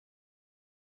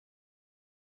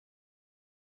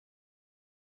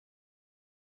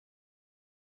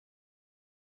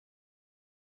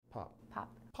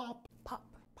Pop. Pop.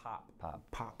 Pop. Pop.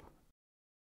 Pop.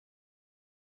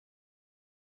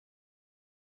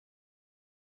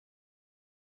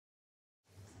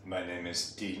 My name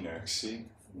is D. Nurkse,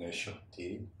 initial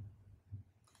D.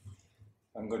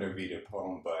 I'm going to read a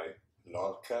poem by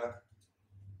Nurkse,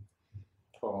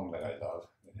 a poem that I love.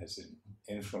 It has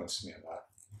influenced me a lot.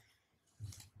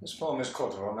 This poem is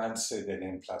called Romance del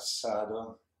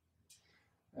Emplazado,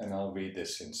 and I'll read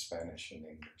this in Spanish and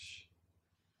English.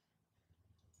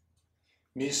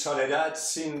 Mi soledad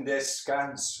sin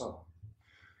descanso,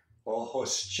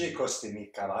 ojos chicos de mi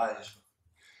caballo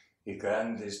y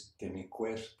grandes de mi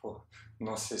cuerpo,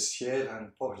 no se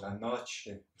cierran por la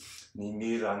noche, ni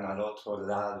miran al otro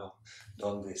lado,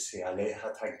 donde se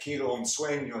aleja tranquilo un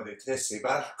sueño de 13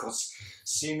 barcos,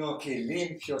 sino que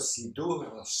limpios y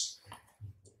duros,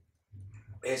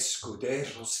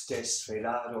 escuderos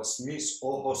desvelados, mis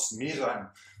ojos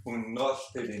miran un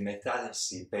norte de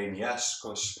metales y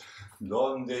peñascos,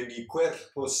 donde mi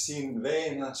cuerpo sin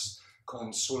venas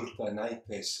consulta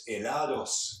naipes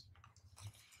helados.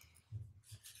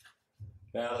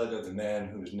 Ballad of the man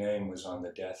whose name was on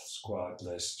the death squad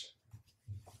list.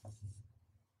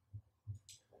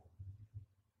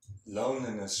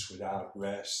 Loneliness without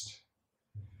rest.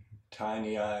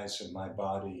 Tiny eyes of my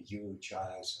body, huge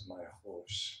eyes of my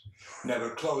horse.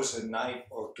 Never close at night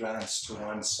or glance to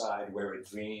one side where a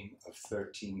dream of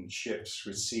 13 ships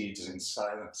recedes in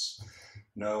silence.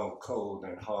 No cold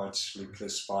and hard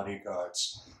sleepless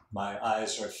bodyguards. My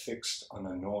eyes are fixed on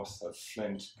the north of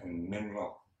flint and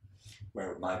mineral,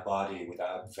 where my body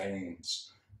without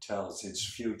veins tells its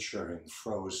future in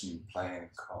frozen playing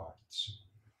cards.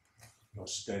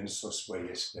 Los densos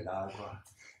bueyes del agua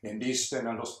embisten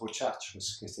a los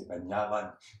muchachos que se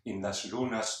bañaban en las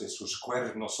lunas de sus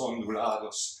cuernos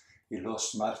ondulados, y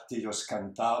los martillos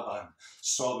cantaban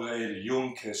sobre el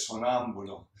yunque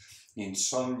sonámbulo,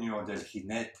 insomnio del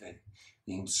jinete,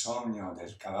 insomnio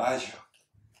del caballo.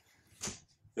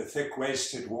 The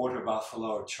thick-waisted water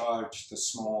buffalo charged the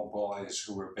small boys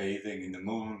who were bathing in the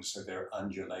moons of their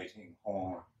undulating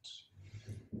horns,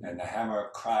 and the hammer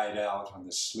cried out on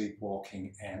the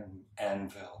sleepwalking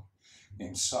anvil,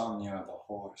 insomnia of the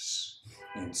horse,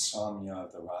 insomnia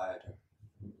of the rider.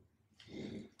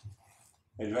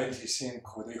 El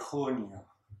 25 de junio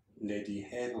le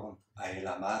dijeron a el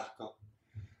amargo,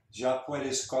 ya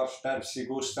puedes cortar si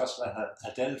gustas las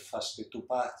adelfas de tu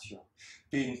patio,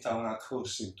 pinta una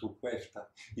cruz en tu puerta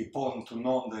y pon tu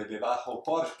nombre debajo,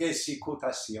 porque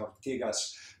cicutas y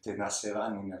ortigas te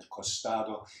nacerán en el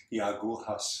costado y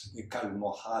agujas de cal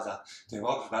mojada te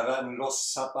bordarán los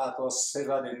zapatos,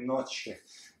 será de noche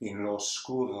en lo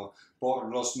oscuro, por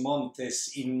los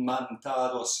montes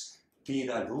inmantados,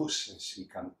 pida luces y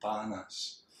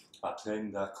campanas,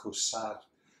 aprenda a cruzar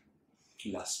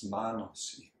las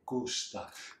manos y gusta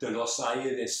de los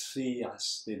aires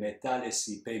frías de metales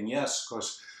y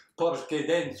peñascos, porque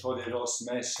dentro de 2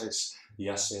 meses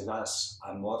ya serás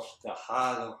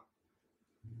amortajado.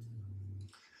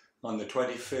 On the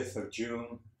 25th of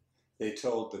June, they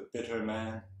told the bitter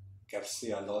man,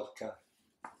 Garcia Lorca,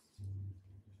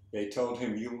 they told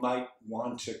him, you might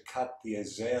want to cut the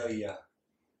azalea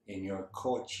in your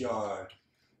courtyard.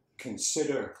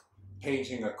 Consider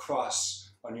painting a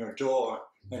cross on your door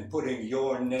and putting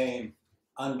your name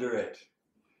under it,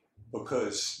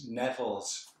 because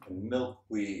nettles and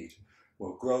milkweed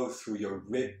will grow through your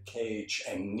rib cage,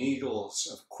 and needles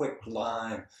of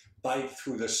quicklime bite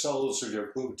through the soles of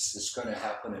your boots. It's going to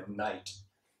happen at night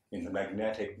in the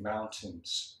magnetic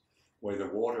mountains, where the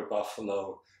water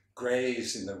buffalo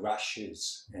graze in the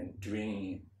rushes and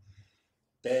dream.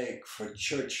 Beg for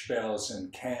church bells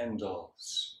and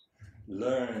candles.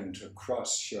 Learn to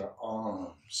cross your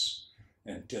arms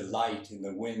and delight in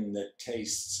the wind that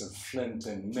tastes of flint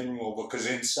and mineral, because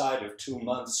inside of 2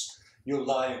 months you'll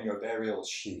lie in your burial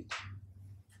sheet.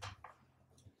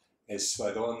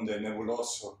 Espadón de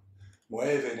nebuloso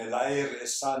mueve en el aire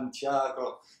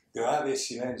Santiago, grave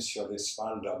silencio de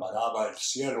espalda manaba el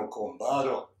cielo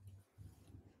combado.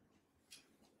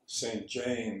 St.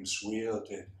 James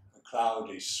wielded a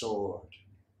cloudy sword.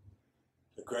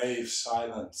 The grave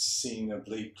silence seen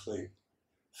obliquely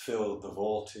filled the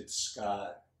vaulted sky.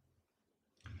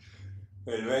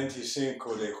 El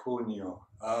 25 de junio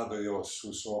abrió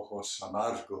sus ojos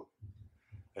amargo.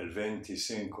 El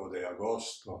 25 de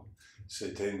agosto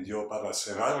se tendió para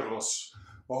cerrarlos.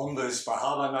 Hombres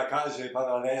bajaban la calle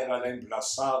para leer al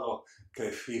emplazado que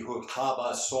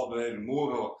figuraba sobre el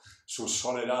muro su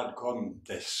soledad con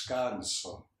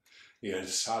descanso, y el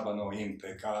sábano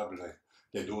impecable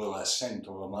de duro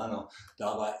acento romano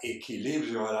daba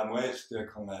equilibrio a la muerte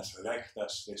con las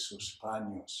rectas de sus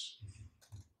paños.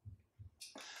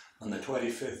 On the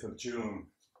 25th of June,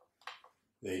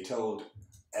 they told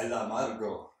El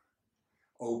Amargo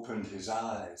opened his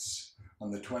eyes.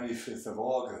 On the 25th of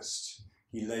August,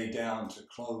 he lay down to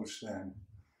close them.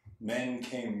 Men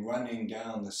came running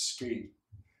down the street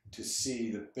to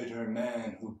see the bitter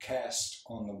man who cast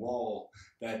on the wall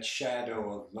that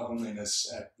shadow of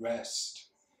loneliness at rest,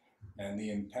 and the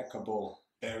impeccable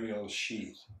burial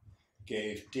sheet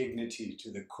gave dignity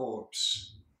to the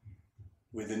corpse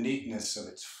with the neatness of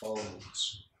its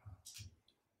folds.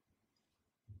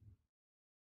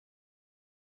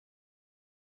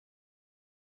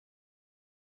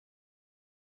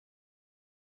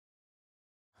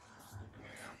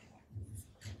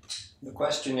 The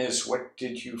question is, what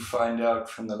did you find out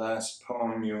from the last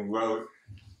poem you wrote?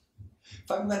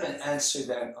 If I'm going to answer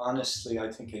that honestly,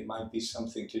 I think it might be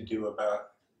something to do about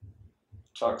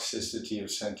toxicity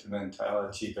of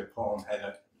sentimentality. The poem had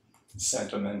a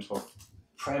sentimental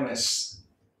premise,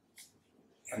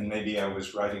 and maybe I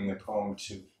was writing the poem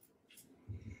to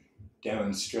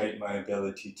demonstrate my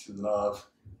ability to love.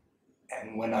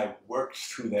 And when I worked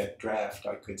through that draft,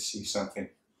 I could see something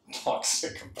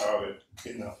toxic about it,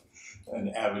 you know, an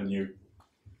avenue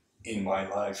in my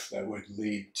life that would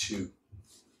lead to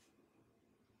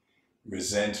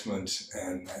resentment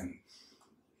and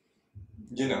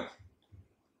you know,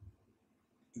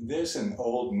 there's an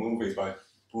old movie by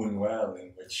Buñuel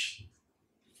in which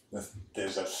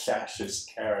there's a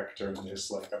fascist character, and there's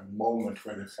like a moment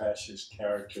where the fascist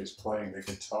character is playing the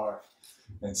guitar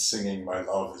and singing "My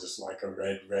love is like a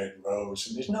red, red rose,"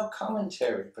 and there's no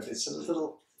commentary, but it's a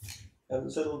little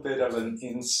bit of an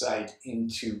insight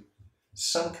into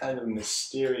some kind of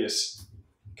mysterious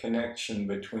connection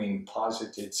between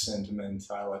posited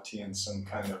sentimentality and some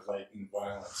kind of latent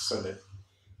violence. So that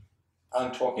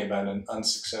I'm talking about an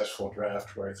unsuccessful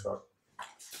draft where I thought,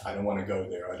 I don't want to go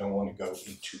there. I don't want to go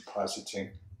into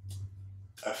positing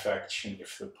affection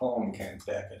if the poem can't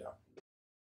back it up.